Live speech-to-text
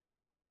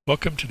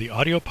Welcome to the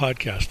audio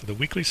podcast of the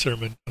weekly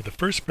sermon of the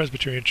First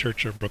Presbyterian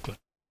Church of Brooklyn.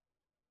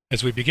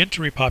 As we begin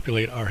to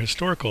repopulate our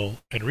historical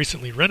and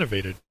recently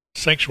renovated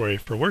sanctuary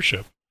for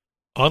worship,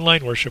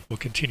 online worship will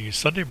continue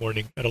Sunday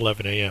morning at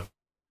 11 a.m.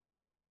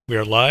 We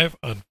are live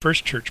on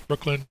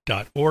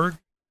firstchurchbrooklyn.org,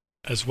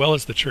 as well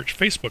as the church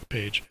Facebook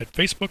page at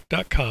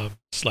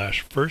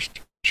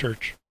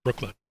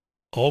facebook.com/firstchurchbrooklyn.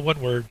 All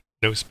one word,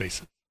 no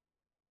spaces.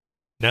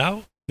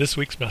 Now, this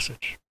week's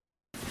message.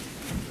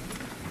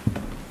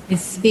 I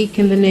speak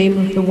in the name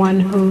of the one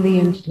holy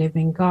and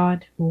living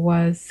God, who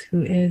was,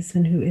 who is,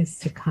 and who is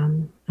to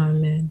come.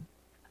 Amen.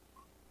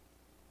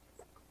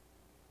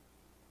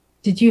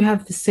 Did you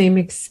have the same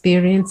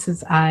experience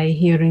as I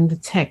hearing the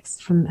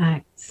text from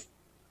Acts?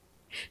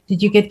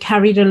 Did you get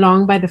carried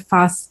along by the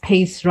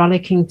fast-paced,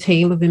 rollicking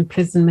tale of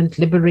imprisonment,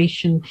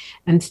 liberation,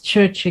 and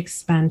church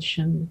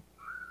expansion?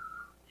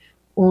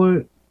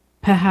 Or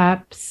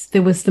perhaps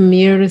there was the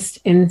merest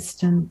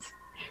instant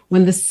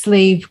when the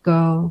slave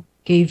girl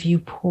gave you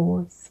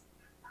pause.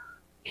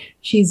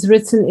 She's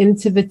written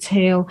into the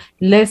tale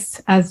less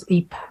as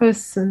a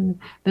person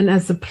than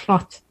as a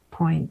plot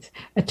point,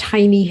 a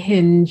tiny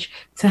hinge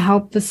to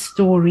help the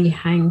story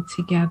hang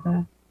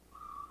together.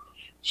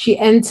 She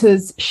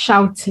enters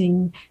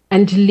shouting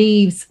and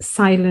leaves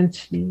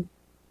silently,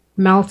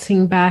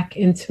 melting back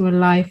into a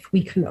life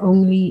we can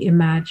only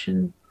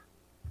imagine.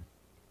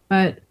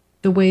 But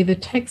the way the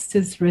text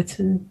is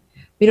written,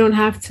 we don't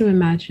have to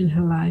imagine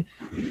her life.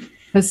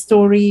 Her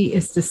story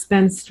is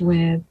dispensed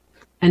with,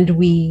 and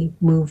we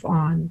move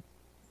on.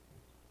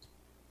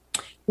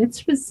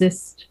 Let's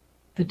resist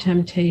the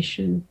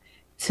temptation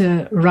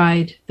to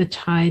ride the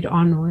tide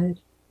onward.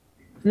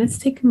 Let's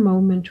take a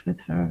moment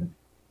with her.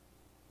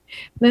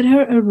 Let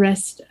her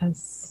arrest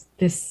us,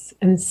 this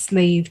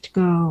enslaved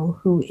girl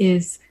who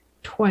is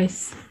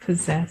twice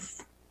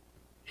possessed.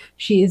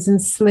 She is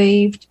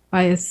enslaved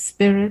by a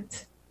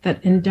spirit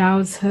that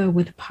endows her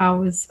with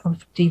powers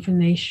of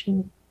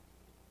divination.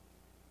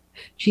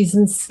 She's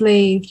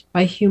enslaved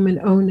by human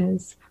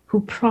owners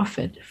who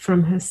profit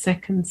from her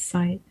second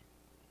sight.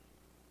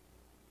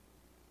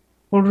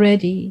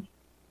 Already,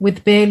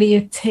 with barely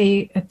a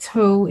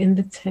toe in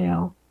the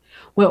tail,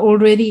 we're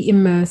already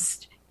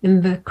immersed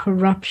in the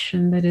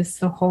corruption that is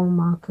the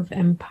hallmark of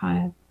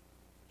empire.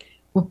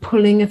 We're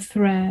pulling a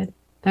thread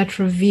that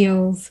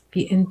reveals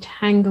the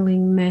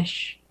entangling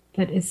mesh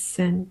that is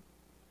sin.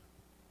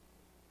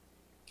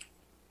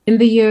 In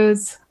the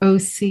years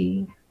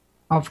OC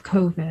of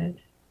COVID,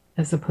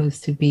 as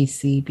opposed to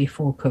BC,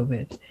 before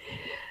COVID,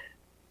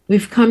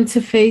 we've come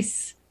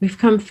face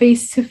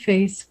to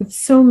face with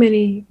so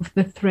many of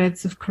the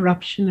threads of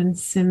corruption and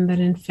sin that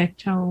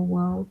infect our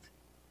world.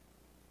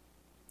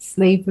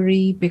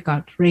 Slavery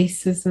begot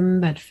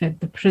racism that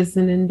fed the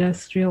prison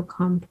industrial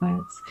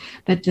complex,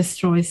 that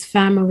destroys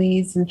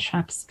families and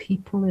traps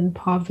people in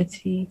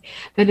poverty,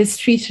 that is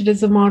treated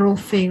as a moral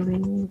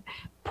failing.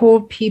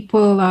 Poor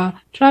people are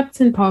trapped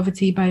in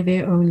poverty by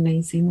their own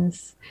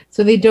laziness.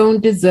 So they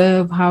don't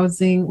deserve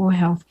housing or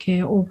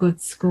healthcare or good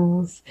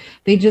schools.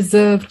 They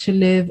deserve to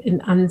live in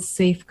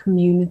unsafe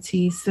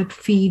communities that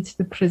feed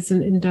the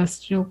prison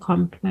industrial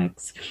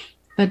complex,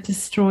 that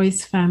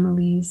destroys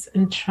families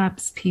and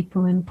traps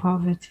people in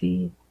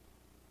poverty.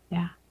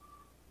 Yeah,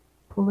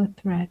 pull a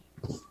thread.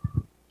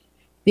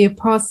 The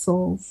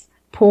apostles,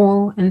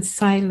 Paul and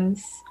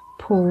Silas,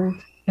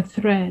 pulled a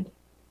thread.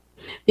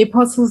 The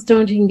apostles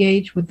don't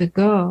engage with the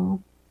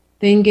girl,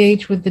 they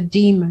engage with the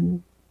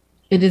demon.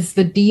 It is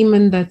the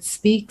demon that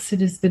speaks,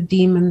 it is the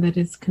demon that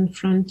is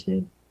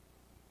confronted.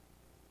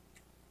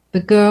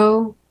 The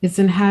girl is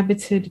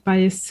inhabited by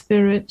a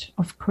spirit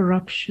of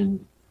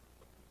corruption.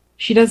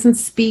 She doesn't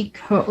speak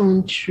her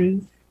own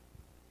truth.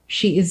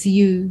 She is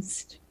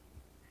used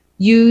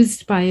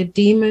by a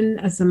demon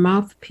as a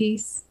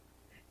mouthpiece,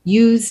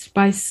 used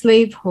by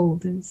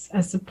slaveholders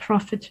as a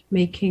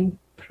profit-making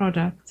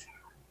product.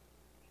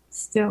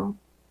 Still,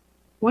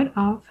 what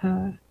of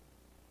her?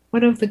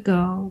 What of the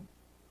girl?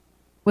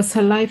 Was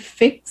her life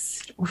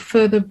fixed or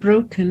further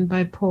broken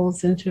by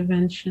Paul's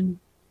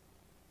intervention?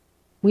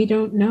 We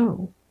don't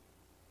know.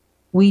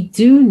 We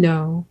do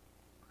know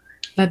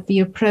that the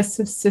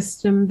oppressive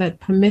system that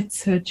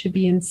permits her to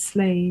be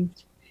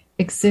enslaved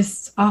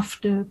exists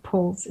after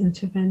Paul's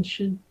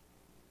intervention.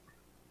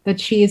 That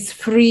she is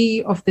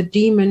free of the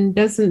demon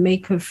doesn't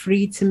make her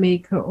free to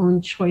make her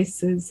own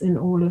choices in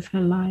all of her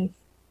life.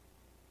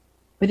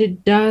 But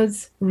it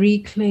does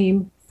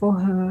reclaim for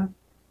her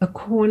a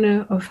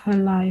corner of her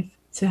life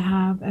to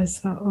have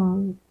as her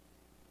own.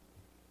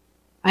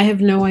 I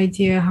have no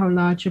idea how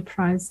large a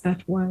prize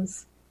that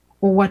was,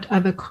 or what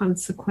other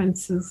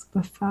consequences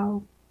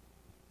befell.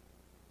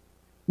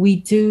 We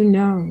do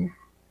know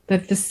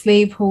that the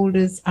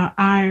slaveholders are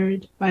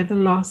ired by the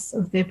loss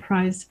of their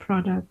prized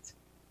product.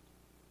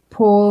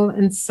 Paul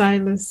and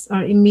Silas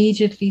are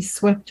immediately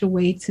swept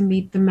away to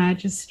meet the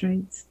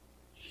magistrates.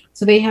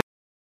 So they have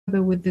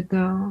with the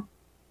girl,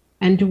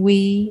 and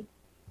we,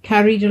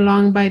 carried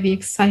along by the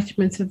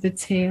excitement of the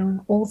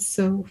tale,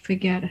 also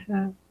forget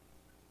her.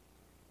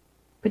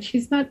 But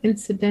she's not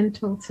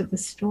incidental to the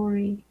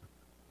story.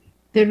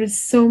 There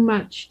is so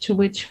much to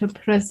which her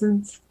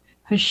presence,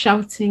 her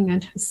shouting,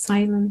 and her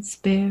silence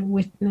bear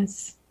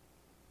witness.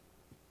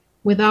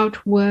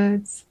 Without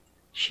words,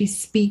 she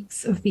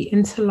speaks of the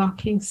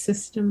interlocking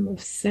system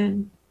of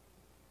sin.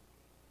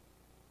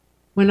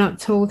 We're not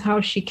told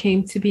how she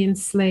came to be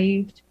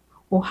enslaved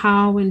or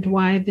how and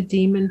why the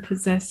demon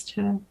possessed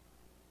her.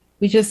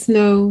 We just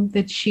know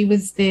that she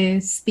was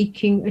there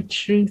speaking a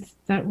truth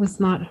that was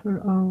not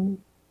her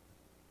own.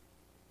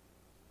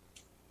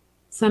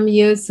 Some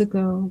years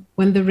ago,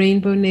 when the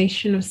Rainbow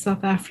Nation of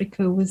South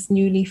Africa was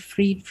newly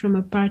freed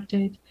from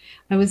apartheid,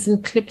 I was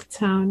in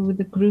Kliptown with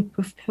a group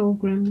of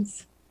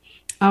pilgrims.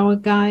 Our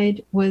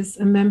guide was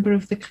a member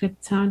of the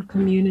Kliptown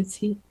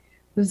community,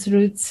 whose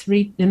roots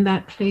in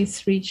that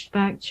place reached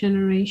back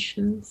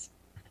generations.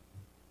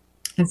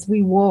 As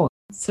we walked,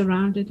 it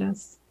surrounded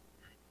us.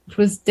 It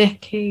was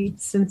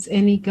decades since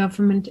any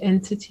government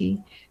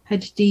entity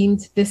had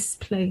deemed this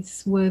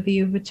place worthy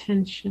of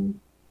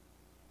attention.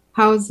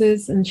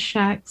 Houses and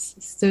shacks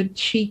stood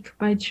cheek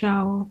by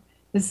jowl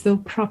as though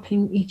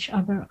propping each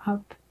other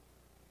up.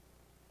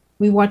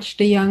 We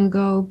watched a young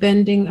girl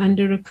bending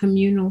under a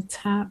communal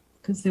tap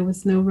because there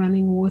was no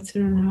running water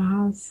in her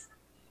house.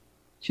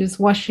 She was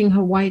washing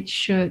her white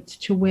shirt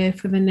to wear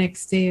for the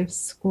next day of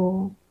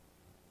school.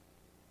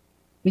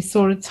 We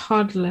saw a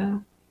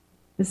toddler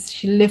as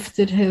she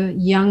lifted her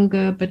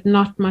younger but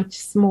not much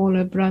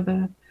smaller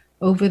brother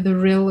over the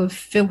rill of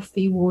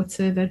filthy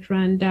water that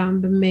ran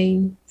down the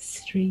main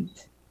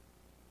street.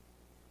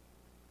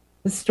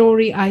 The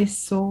story I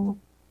saw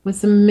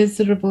was a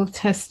miserable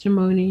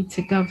testimony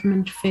to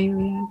government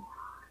failure.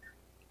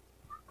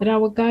 But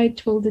our guide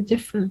told a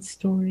different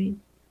story.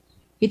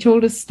 He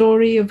told a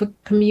story of a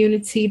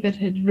community that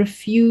had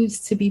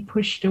refused to be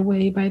pushed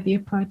away by the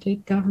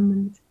apartheid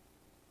government.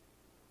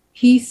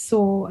 He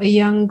saw a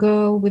young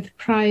girl with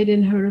pride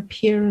in her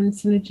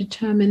appearance and a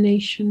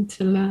determination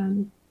to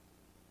learn.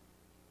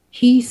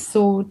 He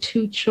saw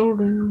two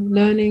children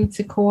learning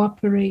to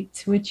cooperate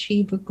to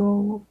achieve a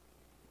goal.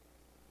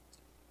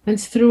 And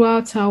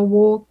throughout our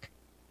walk,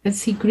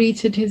 as he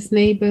greeted his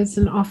neighbors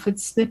and offered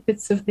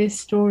snippets of their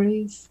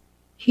stories,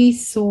 he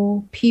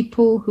saw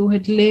people who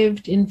had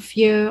lived in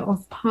fear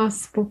of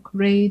passbook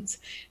raids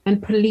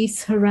and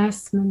police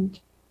harassment,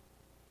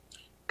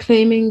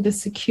 claiming the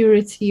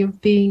security of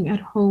being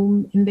at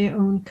home in their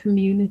own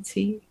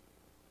community.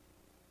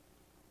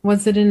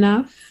 Was it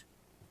enough?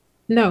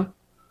 No,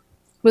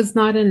 it was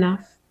not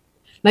enough.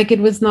 Like it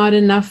was not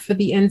enough for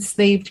the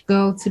enslaved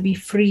girl to be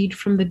freed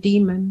from the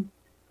demon.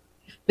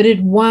 But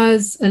it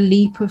was a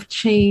leap of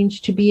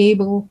change to be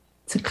able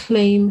to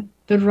claim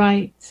the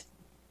right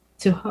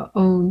to her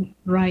own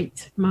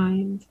right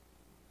mind.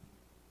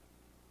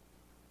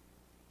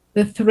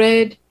 The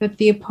thread that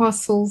the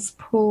apostles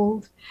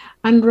pulled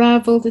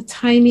unraveled a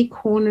tiny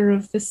corner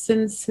of the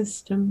sin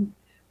system,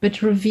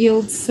 but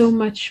revealed so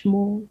much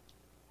more.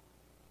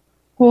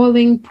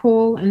 Hauling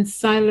Paul and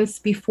Silas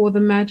before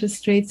the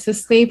magistrates, the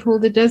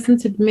slaveholder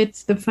doesn't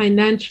admit the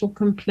financial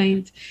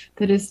complaint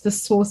that is the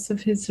source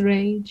of his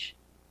rage.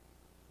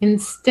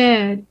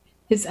 Instead,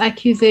 his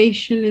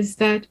accusation is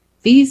that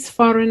these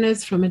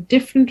foreigners from a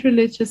different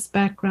religious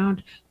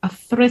background are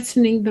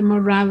threatening the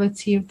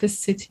morality of the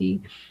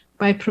city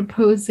by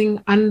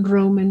proposing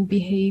un-Roman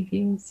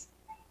behaviors.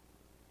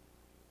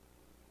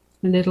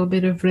 A little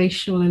bit of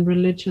racial and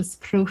religious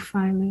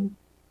profiling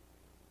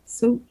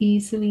so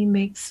easily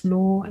makes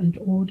law and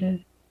order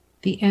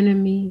the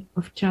enemy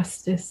of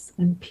justice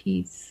and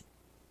peace.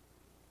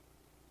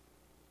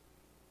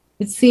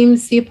 It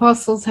seems the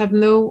apostles have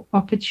no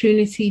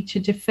opportunity to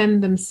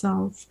defend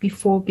themselves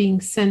before being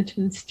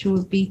sentenced to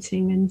a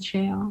beating and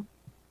jail.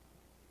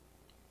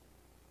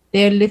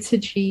 Their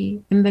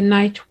liturgy in the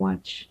night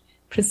watch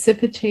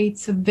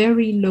precipitates a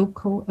very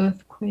local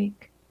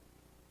earthquake.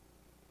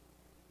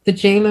 The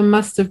jailer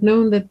must have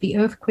known that the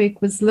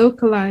earthquake was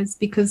localized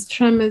because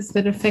tremors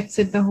that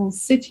affected the whole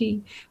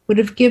city would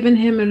have given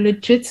him a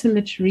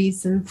legitimate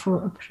reason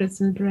for a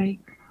prison break.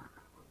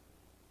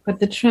 But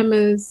the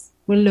tremors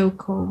were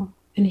local,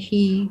 and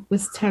he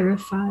was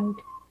terrified.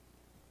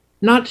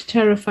 Not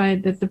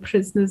terrified that the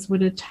prisoners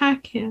would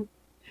attack him,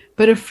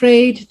 but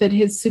afraid that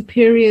his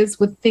superiors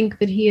would think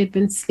that he had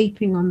been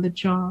sleeping on the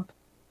job.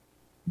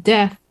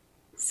 Death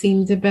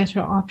seemed a better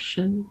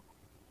option.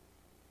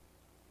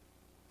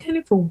 What kind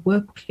of a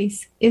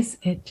workplace is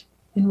it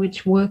in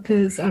which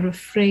workers are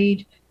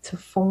afraid to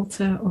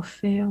falter or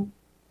fail?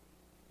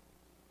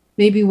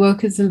 Maybe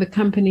workers in the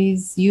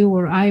companies you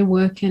or I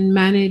work in,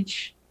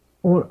 manage,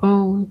 or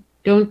own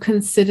don't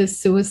consider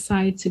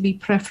suicide to be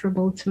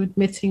preferable to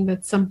admitting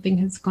that something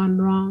has gone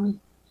wrong.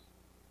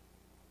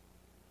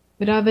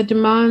 But are the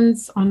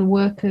demands on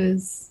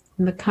workers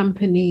in the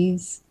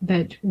companies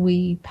that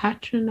we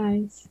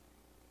patronize,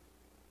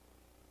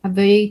 are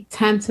they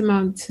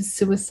tantamount to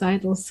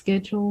suicidal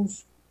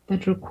schedules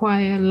that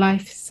require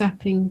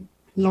life-sapping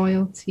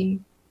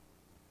loyalty?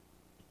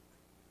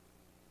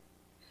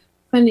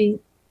 Funny,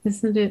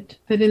 isn't it,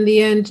 that in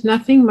the end,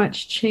 nothing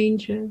much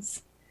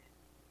changes,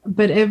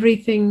 but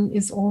everything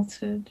is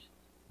altered.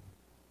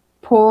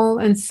 Paul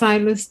and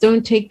Silas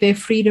don't take their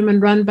freedom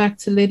and run back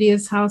to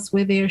Lydia's house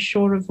where they are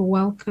sure of a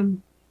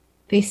welcome.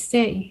 They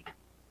stay.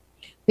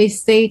 They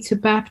stay to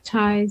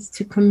baptize,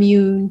 to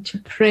commune, to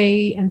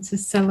pray, and to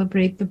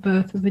celebrate the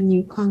birth of a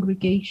new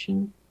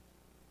congregation.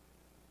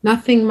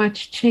 Nothing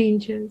much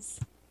changes,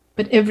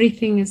 but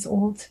everything is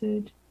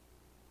altered.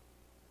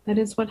 That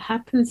is what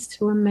happens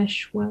to a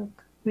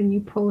meshwork when you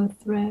pull a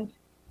thread.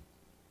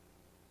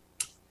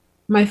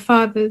 My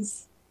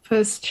father's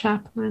first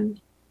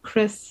chaplain,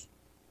 Chris,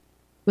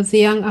 was a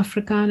young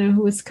Afrikaner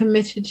who was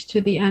committed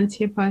to the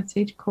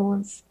anti-apartheid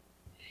cause.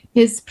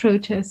 His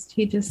protest,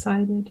 he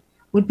decided,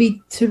 would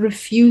be to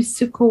refuse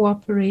to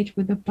cooperate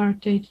with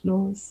apartheid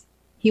laws.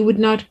 He would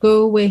not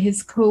go where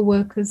his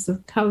co-workers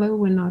of color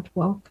were not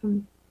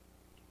welcome.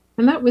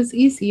 And that was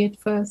easy at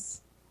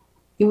first.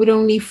 He would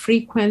only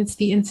frequent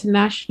the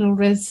international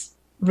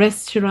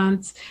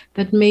restaurants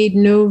that made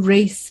no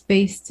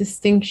race-based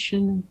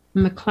distinction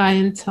in the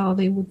clientele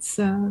they would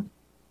serve.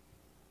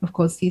 Of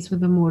course, these were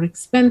the more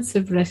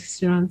expensive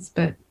restaurants,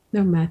 but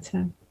no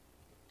matter.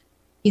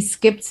 He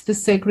skipped the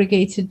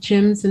segregated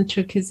gyms and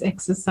took his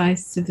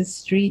exercise to the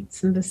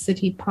streets and the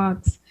city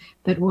parks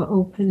that were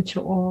open to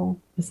all,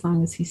 as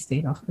long as he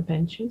stayed off the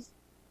benches.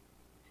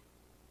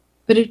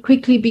 But it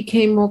quickly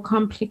became more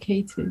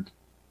complicated.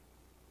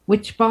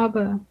 Which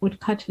barber would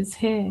cut his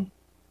hair?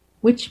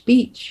 Which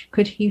beach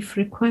could he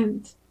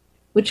frequent?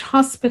 Which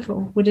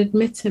hospital would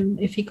admit him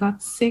if he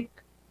got sick?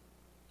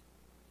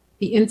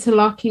 The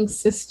interlocking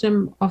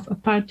system of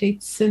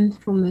apartheid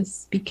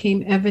sinfulness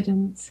became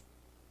evident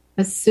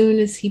as soon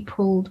as he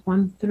pulled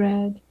one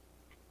thread.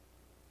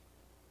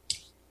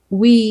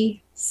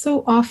 We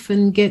so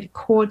often get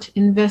caught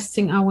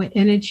investing our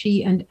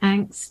energy and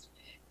angst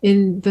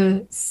in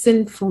the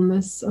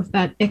sinfulness of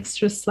that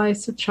extra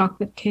slice of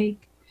chocolate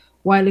cake,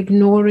 while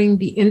ignoring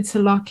the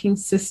interlocking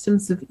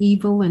systems of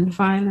evil and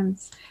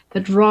violence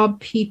that rob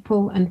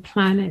people and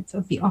planet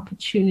of the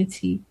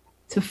opportunity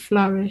to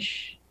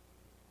flourish.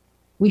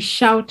 We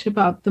shout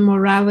about the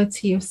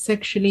morality of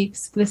sexually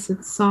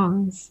explicit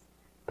songs,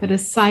 but are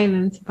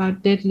silent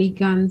about deadly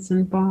guns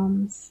and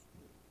bombs.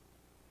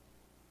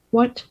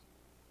 What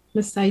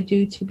must I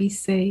do to be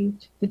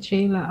saved? The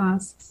jailer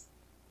asks.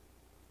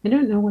 I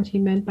don't know what he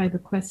meant by the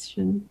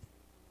question.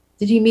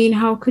 Did he mean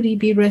how could he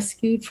be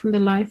rescued from the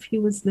life he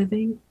was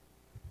living?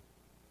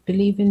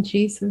 Believe in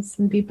Jesus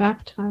and be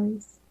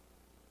baptized.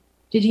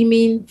 Did he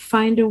mean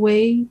find a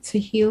way to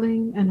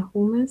healing and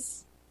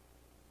wholeness?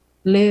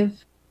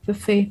 Live the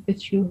faith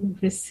that you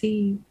have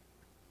received.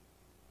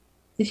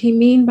 Did he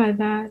mean by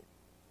that,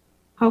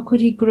 how could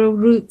he grow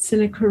roots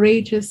in a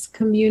courageous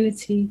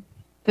community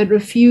that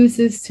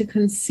refuses to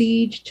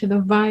concede to the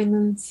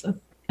violence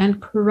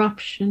and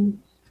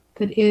corruption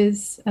that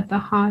is at the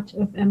heart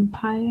of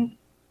empire?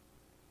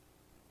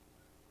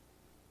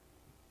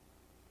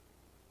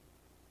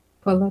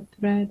 Pull a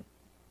thread.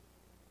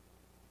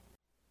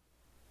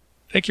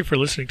 Thank you for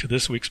listening to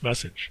this week's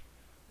message.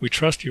 We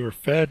trust you are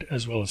fed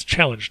as well as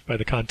challenged by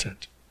the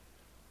content.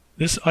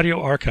 This audio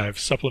archive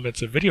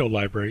supplements a video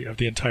library of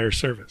the entire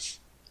service.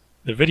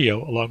 The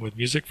video, along with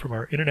music from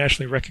our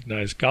internationally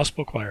recognized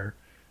gospel choir,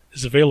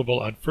 is available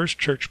on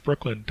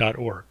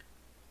firstchurchbrooklyn.org.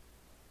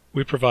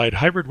 We provide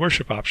hybrid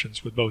worship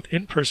options with both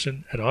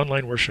in-person and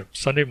online worship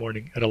Sunday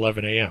morning at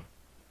 11 a.m.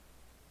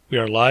 We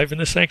are live in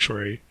the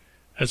sanctuary,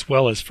 as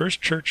well as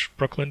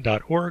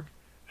firstchurchbrooklyn.org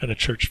and the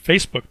church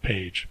Facebook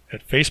page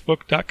at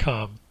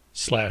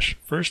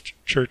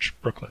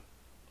facebook.com/firstchurchbrooklyn.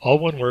 All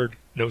one word,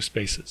 no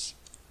spaces.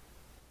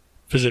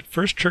 Visit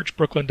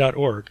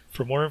firstchurchbrooklyn.org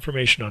for more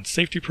information on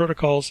safety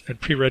protocols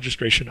and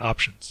pre-registration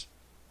options.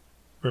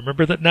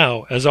 Remember that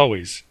now, as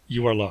always,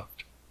 you are loved.